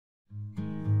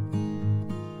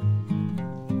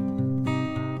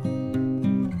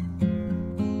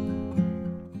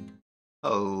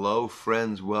Hello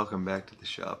friends, welcome back to the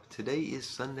shop. Today is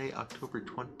Sunday, October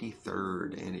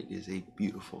 23rd, and it is a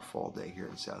beautiful fall day here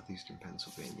in southeastern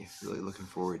Pennsylvania. Really looking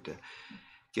forward to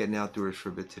getting outdoors for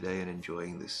a bit today and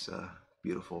enjoying this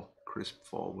beautiful, crisp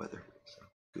fall weather. So,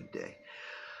 good day.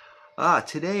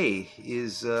 Today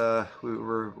is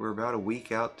we're about a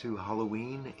week out to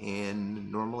Halloween,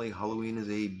 and normally Halloween is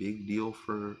a big deal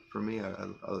for me. I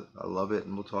love it,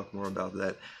 and we'll talk more about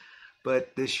that.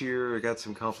 But this year I got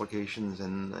some complications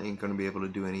and I ain't going to be able to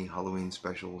do any Halloween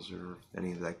specials or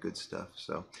any of that good stuff.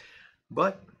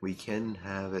 But we can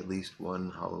have at least one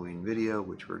Halloween video,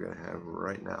 which we're going to have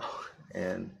right now.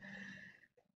 And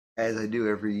as I do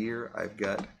every year, I've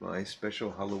got my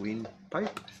special Halloween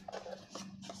pipe.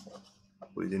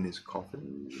 Put it in his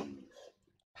coffin.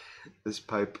 This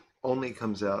pipe only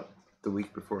comes out the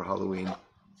week before Halloween.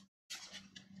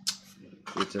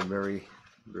 It's a very,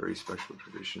 very special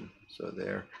tradition. So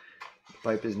there. The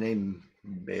pipe is named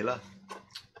Bela.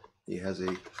 He has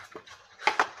a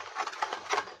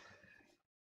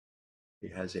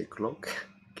cloak,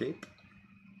 cape,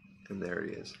 and there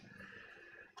he is.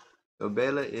 So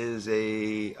Bela is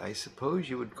I suppose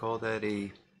you would call that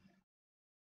a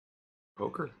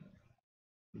poker.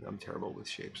 I'm terrible with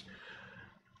shapes.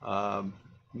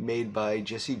 Made by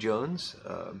Jesse Jones,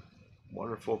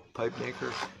 wonderful pipe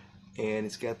maker, and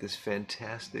it's got this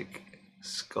fantastic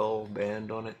skull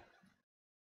band on it,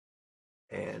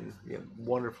 and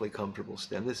wonderfully comfortable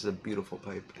stem. This is a beautiful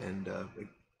pipe, and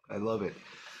I love it.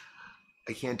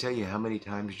 I can't tell you how many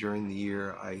times during the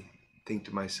year I think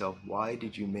to myself, why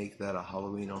did you make that a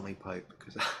Halloween only pipe?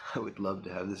 Because I would love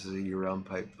to have this as a year-round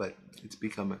pipe, but it's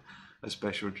become a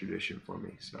special tradition for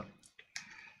me. So,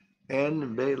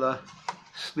 and Bela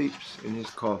sleeps in his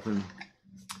coffin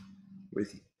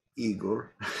with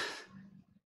Igor.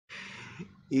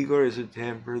 Igor is a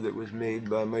tamper that was made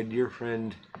by my dear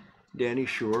friend Danny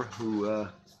Shore, who,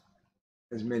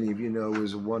 as many of you know,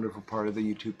 was a wonderful part of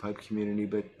the YouTube pipe community,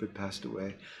 but passed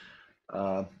away.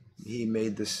 He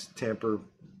made this tamper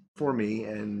for me,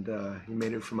 and he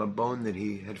made it from a bone that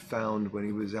he had found when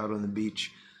he was out on the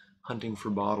beach hunting for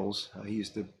bottles. He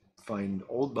used to find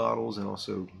old bottles and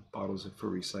also bottles for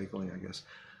recycling, I guess.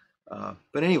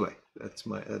 But anyway,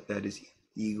 that is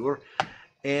Igor,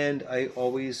 and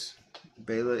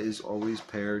Bela is always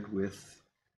paired with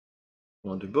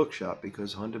Haunted Bookshop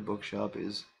because Haunted Bookshop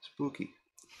is spooky.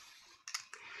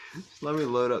 So let me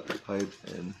load up the pipe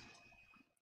and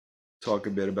talk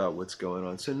a bit about what's going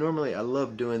on. So normally I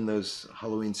love doing those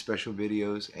Halloween special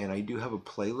videos, and I do have a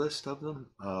playlist of them.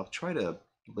 I'll try to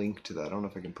link to that. I don't know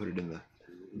if I can put it in the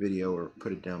video or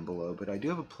put it down below, but I do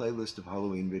have a playlist of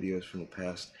Halloween videos from the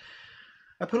past.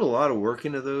 I put a lot of work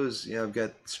into those. I've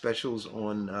got specials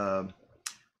on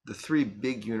the three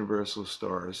big Universal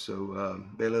stars, so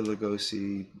Bela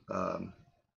Lugosi,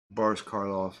 Boris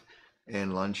Karloff,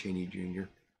 and Lon Chaney Jr.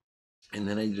 And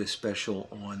then I did a special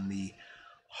on the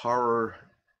horror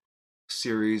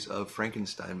series of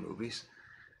Frankenstein movies.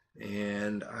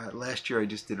 And last year I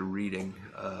just did a reading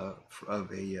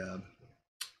of a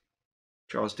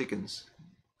Charles Dickens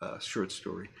short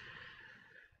story.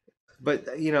 But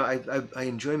I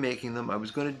enjoy making them. I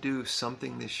was going to do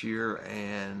something this year,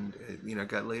 and it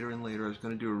got later and later. I was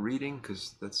going to do a reading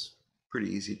because that's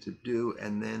pretty easy to do,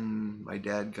 and then my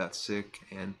dad got sick,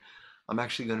 and I'm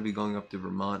actually going to be going up to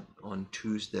Vermont on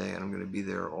Tuesday, and I'm going to be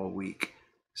there all week.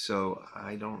 So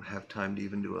I don't have time to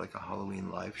even do like a Halloween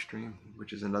live stream,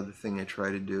 which is another thing I try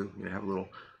to do. Have a little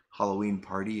Halloween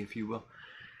party, if you will.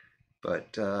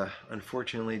 But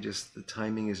unfortunately, just the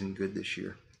timing isn't good this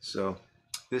year. So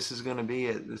this is going to be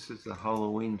it. This is the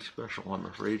Halloween special, I'm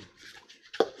afraid.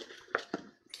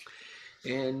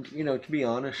 And, to be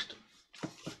honest,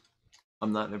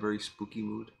 I'm not in a very spooky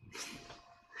mood.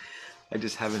 I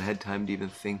just haven't had time to even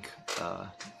think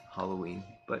Halloween.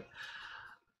 But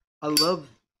I love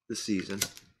the season,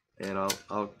 and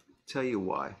I'll tell you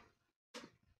why.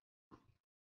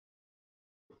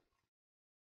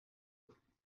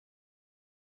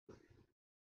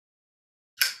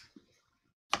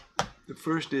 The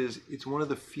first is, it's one of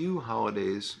the few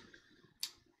holidays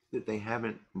that they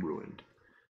haven't ruined.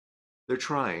 They're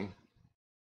trying.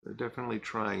 They're definitely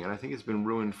trying, and I think it's been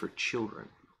ruined for children.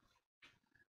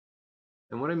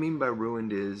 And what I mean by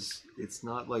ruined is, it's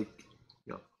not like,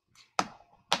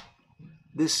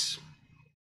 this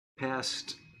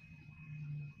past,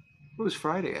 it was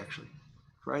Friday actually,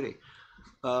 Friday.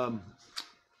 The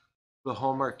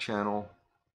Hallmark Channel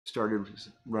started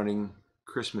running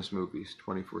Christmas movies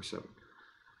 24/7.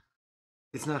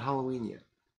 It's not Halloween yet.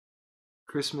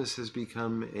 Christmas has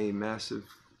become a massive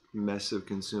mess of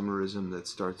consumerism that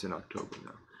starts in October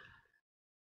now.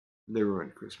 They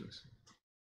ruined Christmas.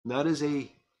 not as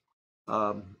a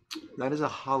um, not as a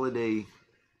holiday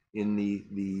in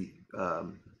the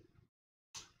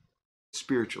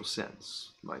spiritual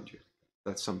sense, mind you.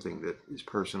 That's something that is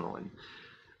personal and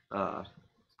uh,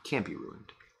 can't be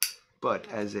ruined. But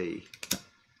as a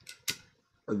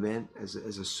event, as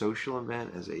a social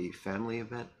event, as a family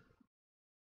event,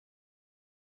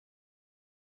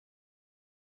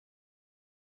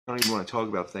 I don't even want to talk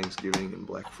about Thanksgiving and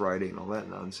Black Friday and all that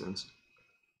nonsense.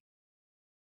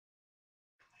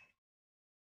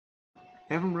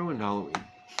 They haven't ruined Halloween.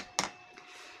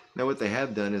 Now, what they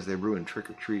have done is they've ruined trick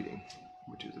or treating,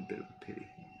 which is a bit of a pity.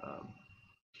 Um,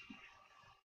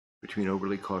 between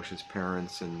overly cautious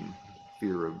parents and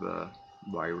fear of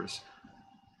virus,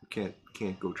 you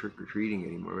can't go trick or treating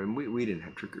anymore. And we didn't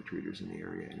have trick or treaters in the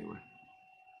area anyway.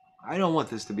 I don't want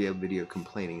this to be a video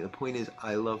complaining. The point is,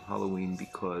 I love Halloween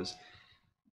because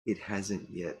it hasn't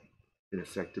yet been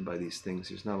affected by these things.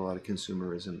 There's not a lot of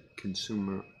consumerism, cons,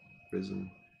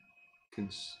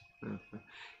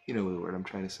 you know the word I'm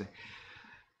trying to say.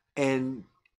 And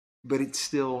but it's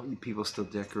still, people still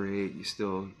decorate. You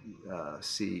still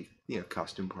see,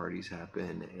 costume parties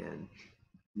happen, and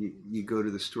you go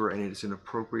to the store, and it's an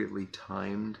appropriately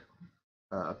timed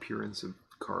appearance of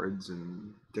cards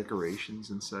and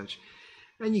decorations and such.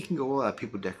 And you can go, well,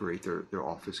 people decorate their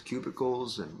office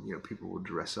cubicles, and people will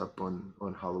dress up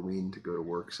on Halloween to go to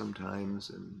work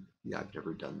sometimes. And yeah, I've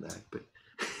never done that, but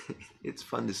it's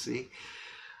fun to see.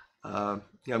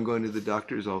 Yeah, I'm going to the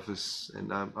doctor's office,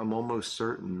 and I'm almost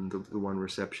certain the one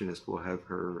receptionist will have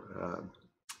her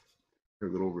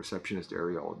little receptionist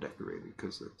area all decorated,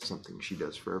 because that's something she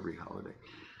does for every holiday.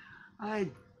 I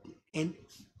and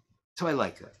so I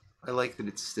like that. I like that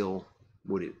it's still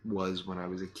what it was when I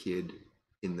was a kid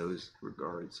in those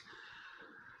regards.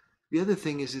 The other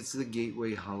thing is, it's the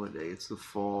gateway holiday. It's the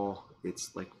fall.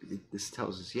 It's like this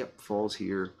tells us, yep, fall's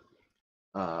here.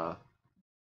 Uh,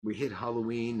 we hit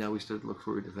Halloween. Now we start to look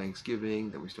forward to Thanksgiving.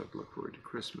 Then we start to look forward to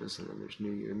Christmas, and then there's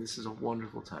New Year. And this is a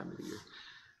wonderful time of the year.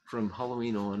 From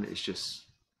Halloween on, it's just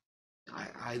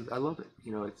I love it.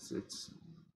 It's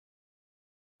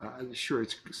sure,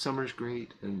 it's summer's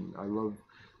great, and I love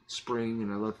spring,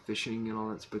 and I love fishing and all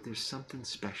that. But there's something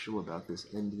special about this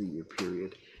end of the year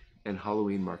period, and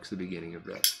Halloween marks the beginning of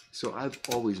that. So I've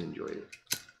always enjoyed it.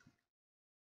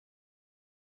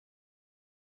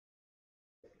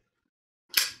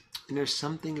 And there's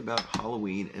something about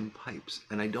Halloween and pipes,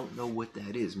 and I don't know what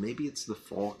that is. Maybe it's the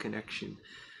fall connection.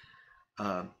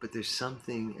 But there's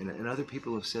something, and other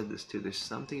people have said this too, there's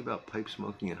something about pipe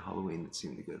smoking and Halloween that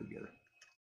seem to go together.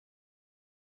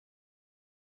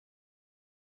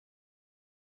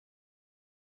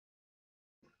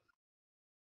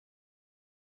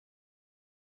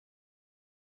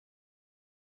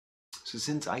 So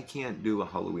since I can't do a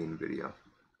Halloween video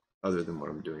other than what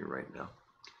I'm doing right now,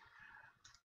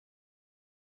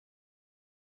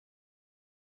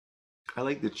 I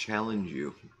like to challenge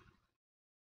you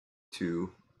to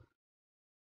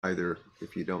either,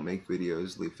 if you don't make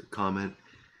videos, leave a comment.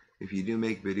 If you do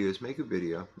make videos, make a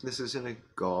video. This isn't a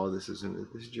gall. This is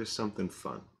just something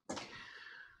fun.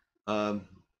 Um,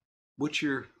 what's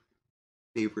your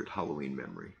favorite Halloween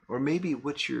memory? Or maybe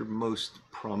what's your most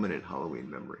prominent Halloween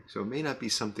memory? So it may not be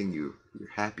something you're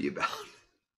happy about,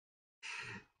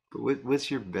 but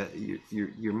what's your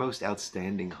most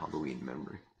outstanding Halloween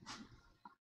memory?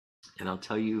 And I'll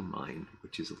tell you mine,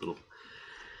 which is a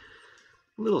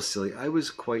little silly. I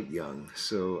was quite young,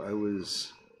 so I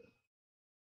was,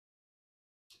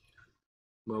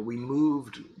 well, we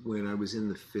moved when I was in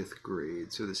the 5th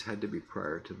grade, so this had to be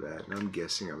prior to that, and I'm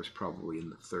guessing I was probably in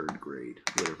the 3rd grade,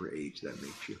 whatever age that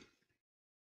makes you.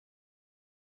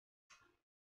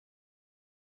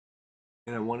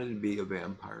 And I wanted to be a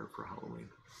vampire for Halloween.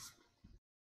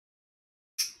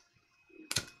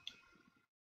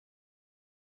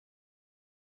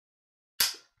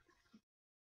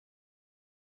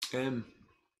 And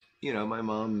my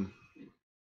mom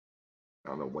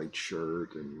on a white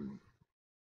shirt and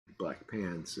black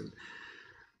pants, and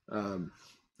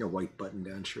a white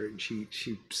button-down shirt, and she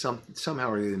somehow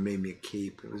or other made me a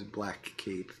cape. It was a black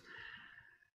cape,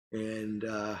 and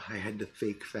I had the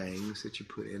fake fangs that you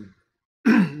put in.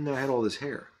 And I had all this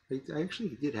hair. I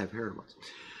actually did have hair once,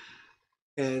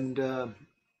 and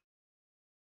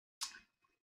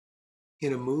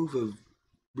in a move of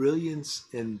brilliance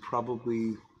and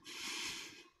probably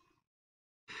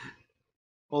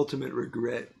ultimate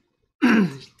regret,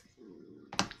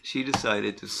 she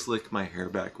decided to slick my hair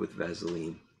back with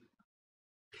Vaseline.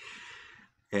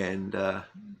 And I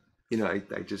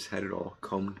just had it all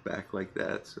combed back like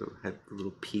that, so I had a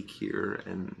little peak here,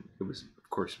 and it was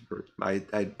course, I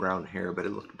had brown hair, but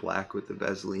it looked black with the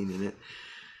Vaseline in it.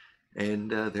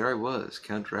 And there I was,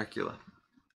 Count Dracula.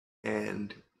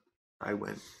 And I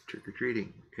went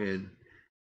trick-or-treating. And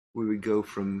we would go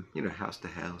from, house to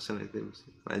house.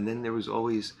 And then there was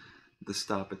always the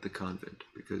stop at the convent,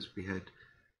 because we had,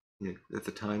 at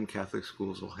the time, Catholic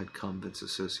schools all had convents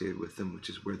associated with them, which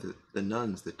is where the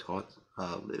nuns that taught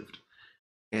lived.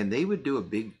 And they would do a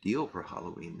big deal for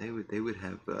Halloween.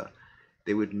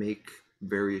 They would make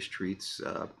various treats,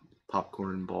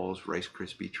 popcorn balls, Rice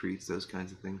Krispie treats, those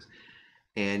kinds of things.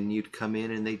 And you'd come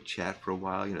in and they'd chat for a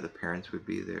while. The parents would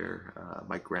be there.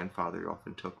 My grandfather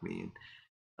often took me,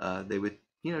 and they would,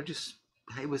 just,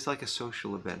 it was like a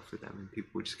social event for them, and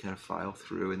people would just kind of file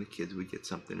through, and the kids would get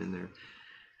something in there.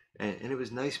 And it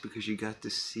was nice because you got to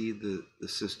see the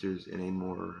sisters in a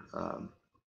more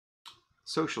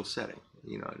social setting.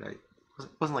 And it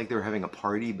wasn't like they were having a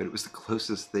party, but it was the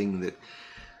closest thing that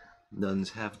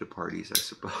nuns have to parties, I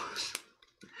suppose.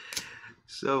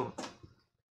 So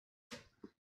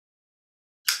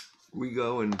we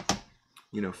go and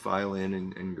file in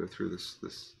and go through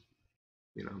this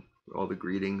all the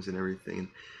greetings and everything.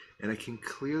 And I can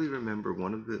clearly remember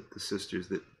one of the sisters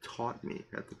that taught me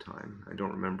at the time. I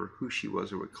don't remember who she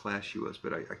was or what class she was,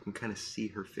 but I can kind of see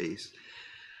her face.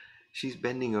 She's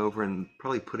bending over and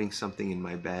probably putting something in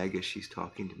my bag as she's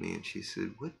talking to me, and she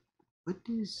said, what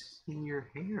is in your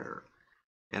hair?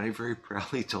 And I very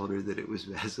proudly told her that it was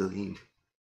Vaseline.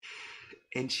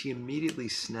 And she immediately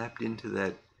snapped into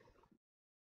that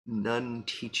nun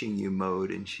teaching you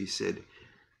mode, and she said,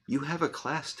 you have a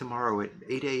class tomorrow at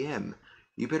 8 a.m.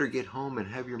 You better get home and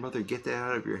have your mother get that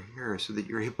out of your hair so that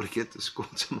you're able to get to school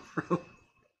tomorrow.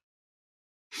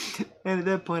 And at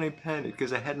that point I panicked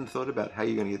because I hadn't thought about how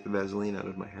you're going to get the Vaseline out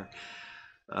of my hair.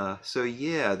 So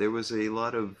yeah, there was a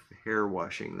lot of hair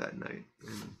washing that night.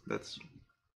 And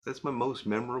that's my most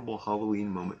memorable Halloween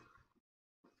moment.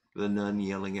 The nun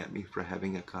yelling at me for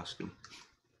having a costume.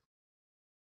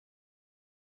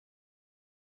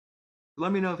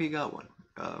 Let me know if you got one.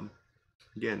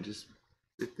 Again, just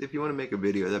if you want to make a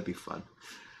video, that'd be fun.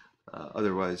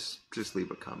 Otherwise, just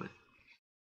leave a comment.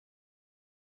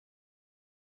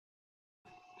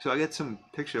 So I got some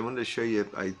pictures I wanted to show you.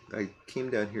 I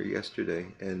came down here yesterday,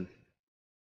 and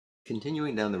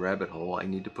continuing down the rabbit hole, I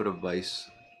need to put a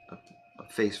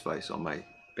face vise on my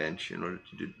bench in order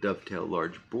to dovetail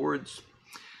large boards.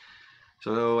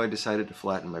 So I decided to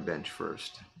flatten my bench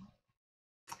first.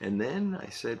 And then I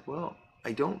said, well,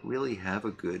 I don't really have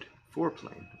a good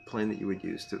foreplane, a plane that you would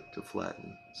use to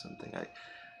flatten something.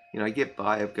 I get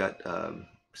by. I've got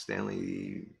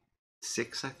Stanley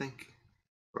 6, I think.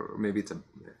 Or maybe it's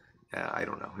I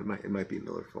don't know. It might be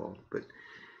Miller Fall, but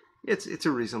it's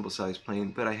a reasonable sized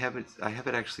plane. But I have it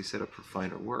actually set up for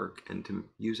finer work, and to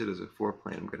use it as a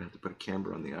foreplane, I'm gonna have to put a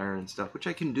camber on the iron and stuff, which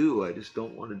I can do. I just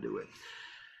don't want to do it.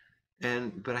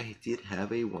 But I did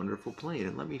have a wonderful plane,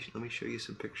 and let me show you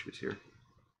some pictures here.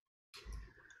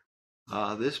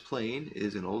 This plane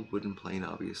is an old wooden plane,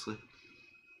 obviously.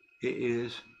 It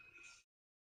is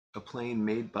a plane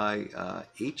made by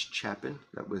H. Chapin.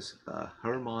 That was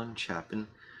Hermann Chapin,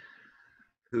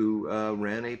 who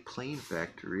ran a plane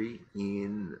factory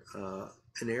in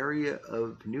an area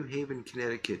of New Haven,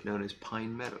 Connecticut, known as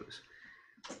Pine Meadows.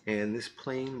 And this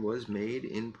plane was made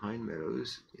in Pine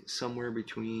Meadows somewhere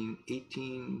between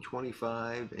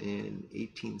 1825 and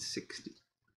 1860.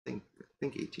 I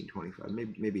think 1825,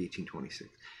 maybe 1826.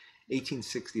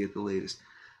 1860 at the latest.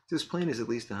 This plane is at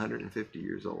least 150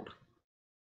 years old.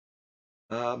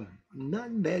 Not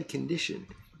in bad condition,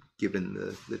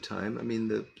 given the time. I mean,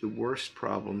 the worst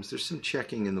problems, there's some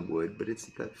checking in the wood, but it's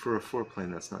that for a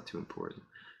foreplane, that's not too important.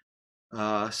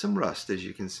 Some rust, as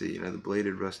you can see, the blade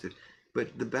had rusted.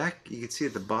 But the back, you can see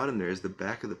at the bottom there is the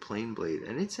back of the plane blade,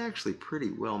 and it's actually pretty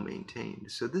well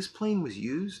maintained. So this plane was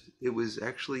used. It was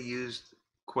actually used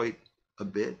quite a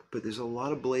bit, but there's a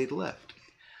lot of blade left.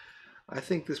 I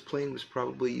think this plane was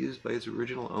probably used by its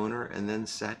original owner and then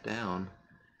sat down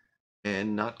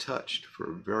and not touched for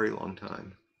a very long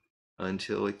time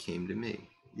until it came to me.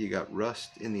 You got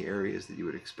rust in the areas that you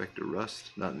would expect to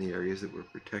rust, not in the areas that were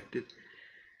protected.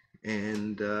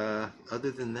 And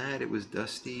other than that, it was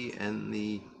dusty, and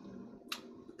the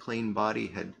plane body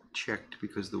had checked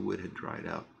because the wood had dried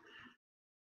out.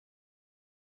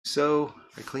 So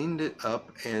I cleaned it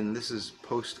up, and this is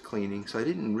post cleaning, so I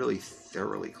didn't really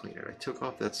thoroughly clean it. I took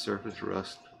off that surface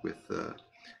rust with a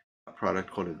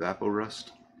product called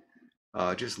Evapo-Rust.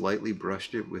 Just lightly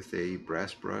brushed it with a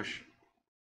brass brush,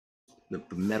 the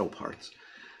metal parts.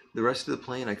 The rest of the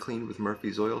plane I cleaned with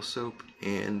Murphy's oil soap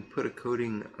and put a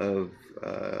coating of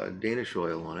Danish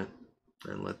oil on it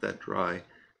and let that dry.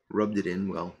 rubbed it in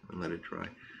well and let it dry.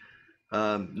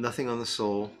 Nothing on the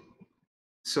sole.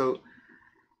 So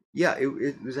yeah,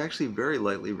 it was actually very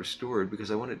lightly restored because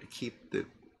I wanted to keep the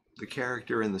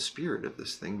character and the spirit of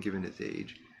this thing, given its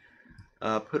age.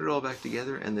 Put it all back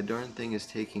together, and the darn thing is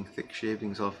taking thick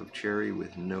shavings off of cherry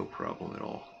with no problem at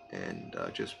all, and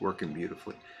just working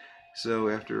beautifully. So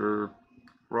after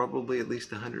probably at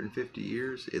least 150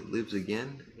 years, it lives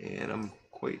again, and I'm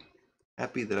quite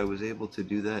happy that I was able to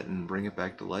do that and bring it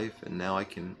back to life, and now I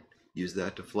can use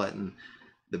that to flatten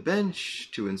the bench,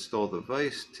 to install the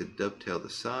vise, to dovetail the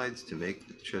sides, to make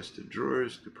the chest of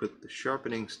drawers, to put the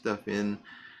sharpening stuff in.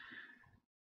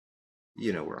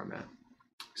 You know where I'm at.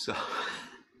 So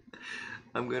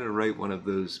I'm going to write one of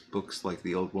those books like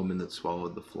The Old Woman That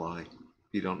Swallowed the Fly.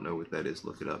 If you don't know what that is,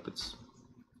 look it up. It's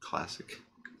classic.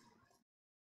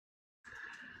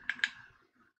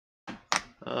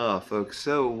 Oh, folks,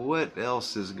 so what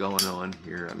else is going on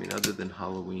here? I mean, other than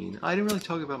Halloween, I didn't really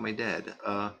talk about my dad.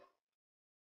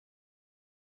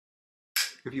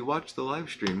 If you watch the live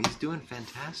stream, he's doing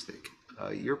fantastic.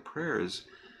 Your prayers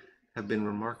have been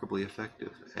remarkably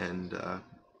effective, and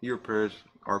your prayers,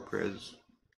 our prayers,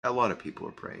 a lot of people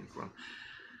are praying for him.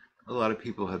 A lot of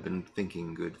people have been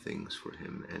thinking good things for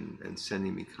him and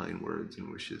sending me kind words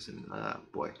and wishes. And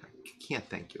boy, I can't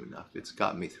thank you enough. It's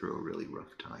got me through a really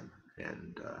rough time.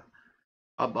 And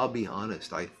I'll be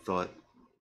honest. I thought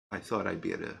I'd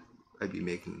be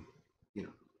making, you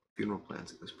know, funeral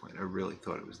plans at this point. I really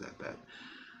thought it was that bad.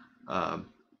 Um,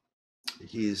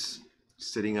 he's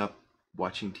sitting up,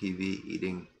 watching TV,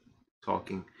 eating,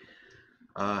 talking.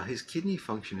 His kidney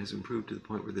function has improved to the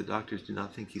point where the doctors do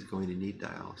not think he's going to need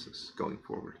dialysis going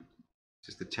forward.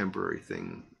 Just a temporary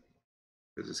thing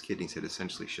because his kidneys had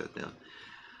essentially shut down.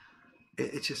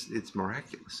 It's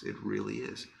miraculous. It really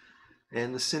is.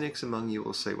 And the cynics among you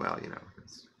will say, well,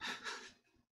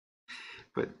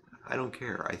 but I don't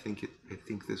care. I think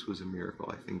this was a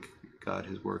miracle. I think God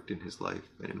has worked in his life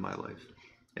and in my life.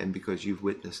 And because you've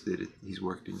witnessed it, he's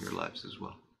worked in your lives as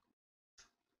well.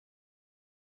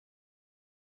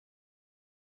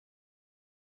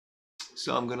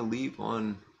 So I'm going to leave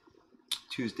on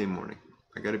Tuesday morning.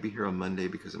 I got to be here on Monday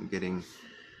because I'm getting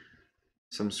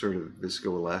some sort of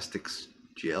viscoelastics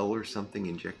gel or something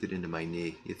injected into my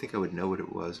knee. You think I would know what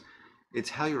it was? It's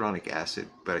hyaluronic acid,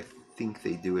 but I think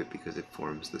they do it because it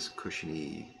forms this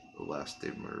cushiony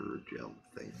elastomer gel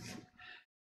thing.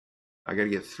 I got to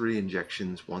get 3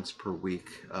 injections once per week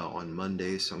on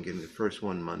Monday, so I'm getting the first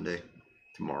one Monday,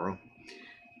 tomorrow.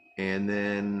 And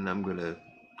then I'm going to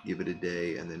give it a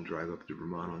day and then drive up to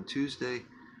Vermont on Tuesday.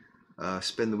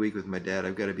 Spend the week with my dad.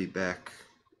 I've got to be back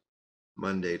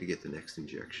Monday to get the next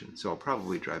injection. So I'll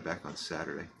probably drive back on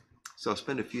Saturday. So I'll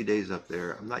spend a few days up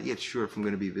there. I'm not yet sure if I'm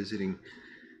going to be visiting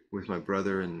with my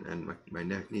brother and my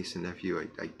niece and nephew.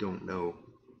 I don't know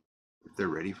if they're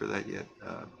ready for that yet.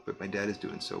 But my dad is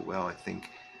doing so well. I think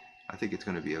it's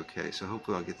going to be okay. So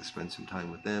hopefully I'll get to spend some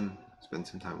time with them, spend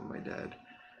some time with my dad.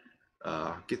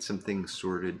 Get some things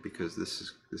sorted because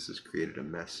this has created a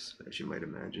mess, as you might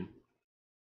imagine.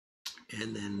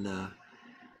 And then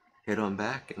head on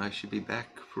back, and I should be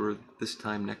back for this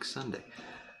time next Sunday.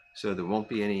 So there won't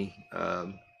be any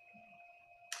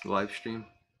live stream,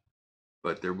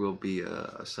 but there will be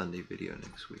a Sunday video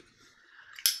next week.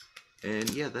 And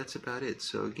yeah, that's about it.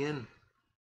 So again,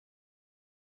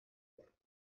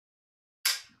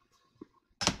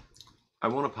 I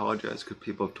won't apologize because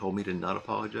people have told me to not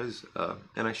apologize,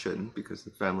 and I shouldn't because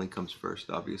the family comes first,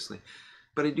 obviously.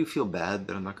 But I do feel bad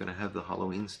that I'm not going to have the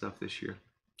Halloween stuff this year.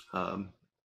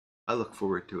 I look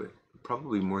forward to it,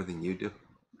 probably more than you do.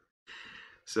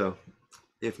 So,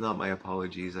 if not my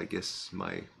apologies, I guess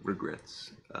my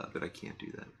regrets that I can't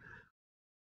do that.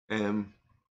 And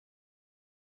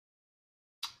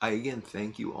I again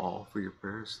thank you all for your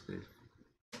prayers. They've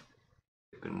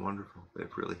been wonderful.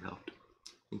 They've really helped.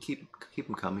 And keep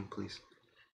them coming, please.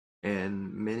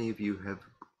 And many of you have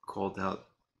called out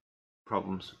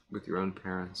problems with your own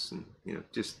parents, and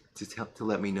just to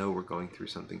let me know we're going through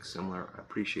something similar. I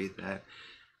appreciate that,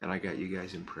 and I got you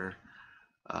guys in prayer.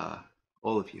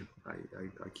 All of you,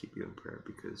 I keep you in prayer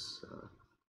because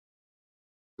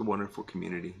it's a wonderful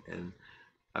community, and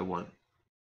I want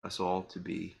us all to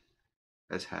be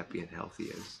as happy and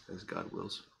healthy as God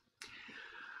wills.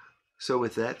 So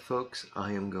with that, folks,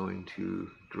 I am going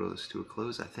to draw this to a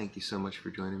close. I thank you so much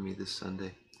for joining me this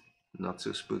Sunday. Not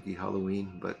so spooky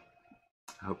Halloween, but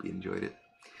I hope you enjoyed it.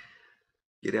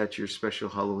 Get out your special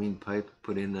Halloween pipe,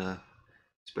 put in a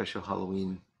special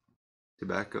Halloween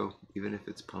tobacco, even if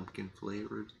it's pumpkin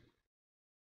flavored,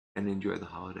 and enjoy the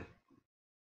holiday.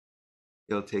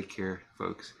 Y'all take care,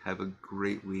 folks. Have a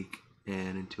great week,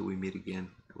 and until we meet again,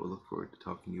 I will look forward to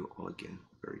talking to you all again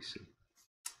very soon.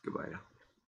 Goodbye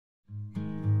now.